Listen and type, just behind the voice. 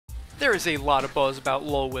There is a lot of buzz about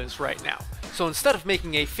LolWiz right now. So instead of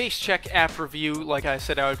making a face check app review like I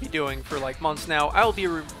said I would be doing for like months now, I'll be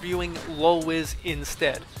reviewing LolWiz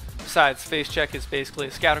instead. Besides, face check is basically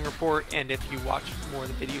a scouting report, and if you watch more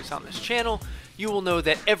of the videos on this channel, you will know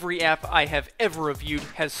that every app I have ever reviewed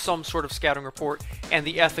has some sort of scouting report, and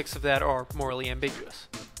the ethics of that are morally ambiguous.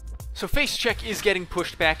 So face check is getting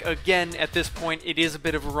pushed back again. At this point, it is a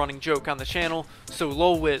bit of a running joke on the channel, so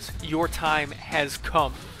LolWiz, your time has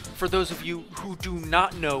come. For those of you who do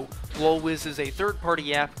not know, LolWiz is a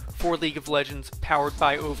third-party app for League of Legends powered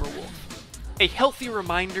by Overwolf. A healthy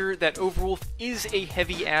reminder that Overwolf is a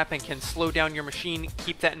heavy app and can slow down your machine.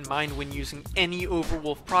 Keep that in mind when using any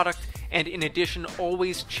Overwolf product, and in addition,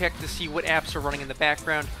 always check to see what apps are running in the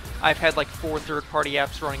background. I've had like 4 third-party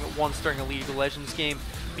apps running at once during a League of Legends game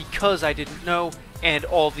because I didn't know, and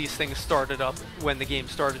all of these things started up when the game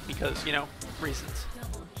started because, you know, reasons.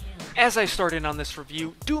 As I start in on this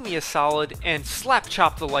review, do me a solid and slap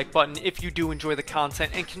chop the like button if you do enjoy the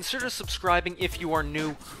content, and consider subscribing if you are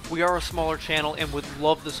new. We are a smaller channel and would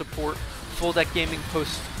love the support. Full Deck Gaming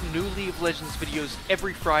posts new League of Legends videos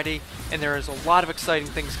every Friday, and there is a lot of exciting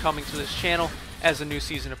things coming to this channel as the new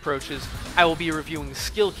season approaches. I will be reviewing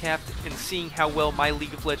Skill Capped and seeing how well my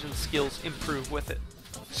League of Legends skills improve with it.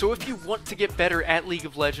 So if you want to get better at League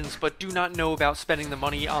of Legends but do not know about spending the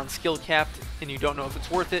money on Skill Capped and you don't know if it's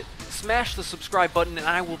worth it, smash the subscribe button and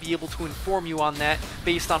I will be able to inform you on that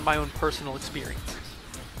based on my own personal experiences.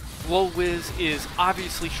 LolWiz is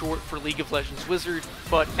obviously short for League of Legends Wizard,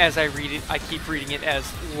 but as I read it, I keep reading it as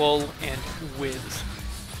LOL and Wiz.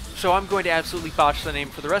 So I'm going to absolutely botch the name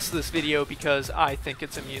for the rest of this video because I think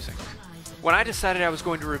it's amusing. When I decided I was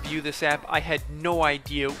going to review this app, I had no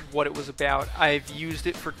idea what it was about. I've used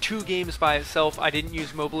it for 2 games by itself. I didn't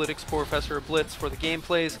use Mobalytics, Professor, or Blitz for the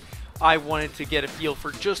gameplays. I wanted to get a feel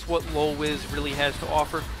for just what LolWiz really has to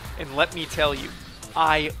offer, and let me tell you,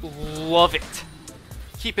 I love it.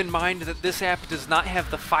 Keep in mind that this app does not have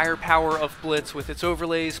the firepower of Blitz with its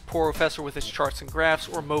overlays, Professor with its charts and graphs,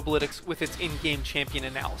 or Mobalytics with its in-game champion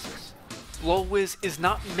analysis. LolWiz is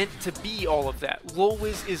not meant to be all of that.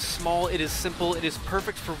 LolWiz is small, it is simple, it is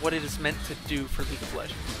perfect for what it is meant to do for League of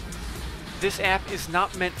Legends. This app is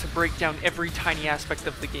not meant to break down every tiny aspect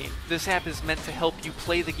of the game. This app is meant to help you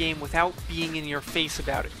play the game without being in your face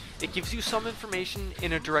about it. It gives you some information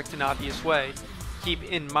in a direct and obvious way. Keep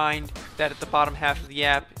in mind that at the bottom half of the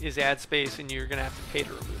app is ad space and you're going to have to pay to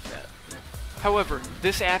remove that. However,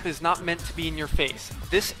 this app is not meant to be in your face.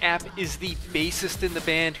 This app is the bassist in the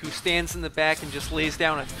band who stands in the back and just lays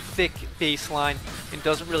down a thick bass line and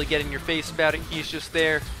doesn't really get in your face about it. He's just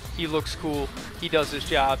there, he looks cool, he does his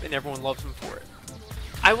job, and everyone loves him for it.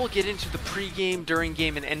 I will get into the pre-game, during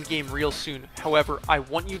game, and end game real soon. However, I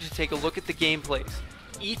want you to take a look at the gameplays.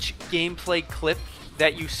 Each gameplay clip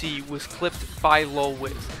that you see was clipped by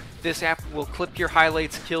LolWiz. This app will clip your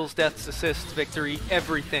highlights, kills, deaths, assists, victory,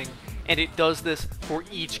 everything. And it does this for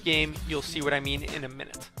each game. You'll see what I mean in a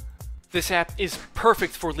minute. This app is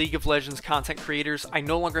perfect for League of Legends content creators. I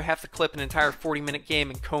no longer have to clip an entire 40-minute game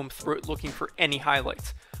and comb through it looking for any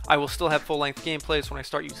highlights. I will still have full-length gameplays when I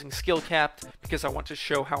start using Skill Capped because I want to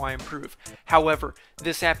show how I improve. However,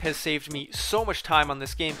 this app has saved me so much time on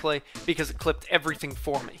this gameplay because it clipped everything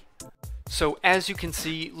for me. So as you can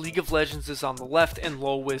see, League of Legends is on the left and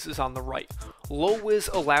LolWiz is on the right. LolWiz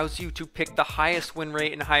allows you to pick the highest win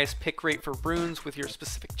rate and highest pick rate for runes with your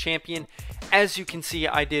specific champion. As you can see,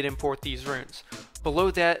 I did import these runes.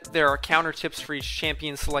 Below that, there are counter tips for each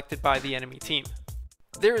champion selected by the enemy team.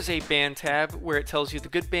 There is a ban tab where it tells you the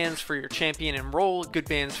good bans for your champion and role, good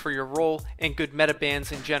bans for your role, and good meta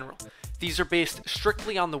bans in general. These are based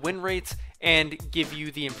strictly on the win rates and give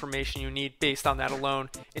you the information you need based on that alone.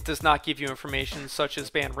 It does not give you information such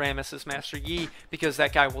as ban Rammus as Master Yi because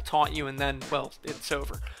that guy will taunt you and then, well, it's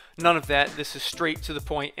over. None of that. This is straight to the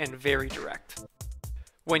point and very direct.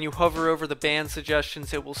 When you hover over the ban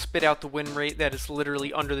suggestions, it will spit out the win rate that is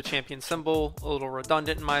literally under the champion symbol. A little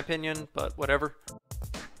redundant in my opinion, but whatever.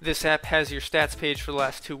 This app has your stats page for the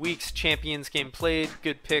last 2 weeks, champions, game played,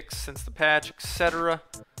 good picks since the patch, etc.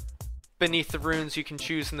 Beneath the runes you can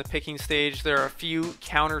choose in the picking stage, there are a few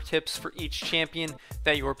counter tips for each champion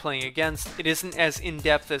that you are playing against. It isn't as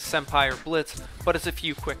in-depth as Senpai or Blitz, but it's a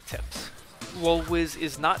few quick tips. LolWiz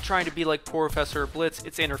is not trying to be like Professor or Blitz.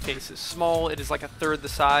 Its interface is small, it is like a third the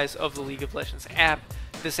size of the League of Legends app.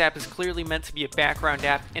 This app is clearly meant to be a background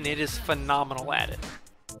app, and it is phenomenal at it.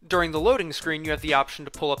 During the loading screen, you have the option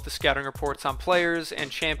to pull up the scouting reports on players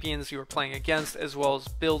and champions you are playing against, as well as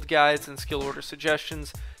build guides and skill order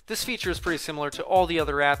suggestions. This feature is pretty similar to all the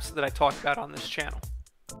other apps that I talked about on this channel.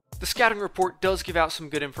 The scouting report does give out some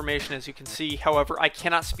good information, as you can see. However, I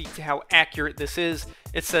cannot speak to how accurate this is.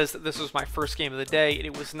 It says that this was my first game of the day.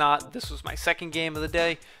 It was not. This was my second game of the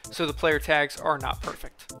day, so the player tags are not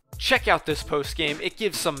perfect. Check out this post game. It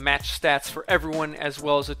gives some match stats for everyone as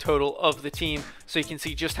well as a total of the team, so you can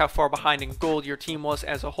see just how far behind in gold your team was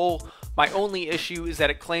as a whole. My only issue is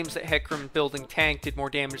that it claims that Hecarim building tank did more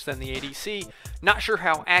damage than the ADC. Not sure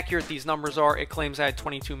how accurate these numbers are. It claims I had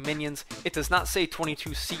 22 minions. It does not say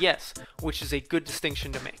 22 CS, which is a good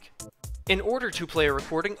distinction to make. In order to play a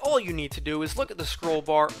recording, all you need to do is look at the scroll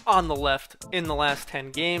bar on the left in the last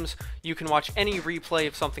 10 games. You can watch any replay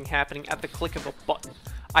of something happening at the click of a button.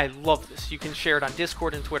 I love this. You can share it on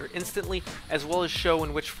Discord and Twitter instantly, as well as show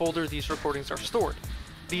in which folder these recordings are stored.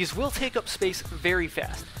 These will take up space very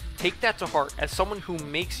fast. Take that to heart. As someone who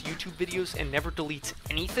makes YouTube videos and never deletes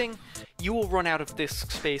anything, you will run out of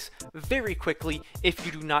disk space very quickly if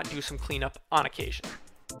you do not do some cleanup on occasion.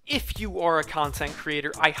 If you are a content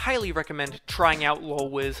creator, I highly recommend trying out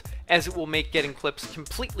LolWiz, as it will make getting clips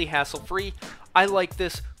completely hassle-free. I like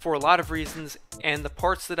this for a lot of reasons, and the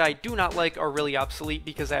parts that I do not like are really obsolete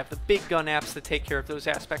because I have the big gun apps that take care of those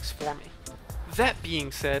aspects for me. That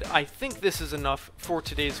being said, I think this is enough for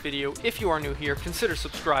today's video. If you are new here, consider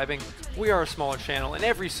subscribing. We are a smaller channel, and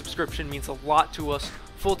every subscription means a lot to us.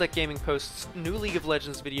 Full Deck Gaming posts new League of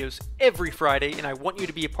Legends videos every Friday, and I want you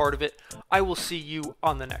to be a part of it. I will see you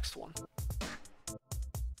on the next one.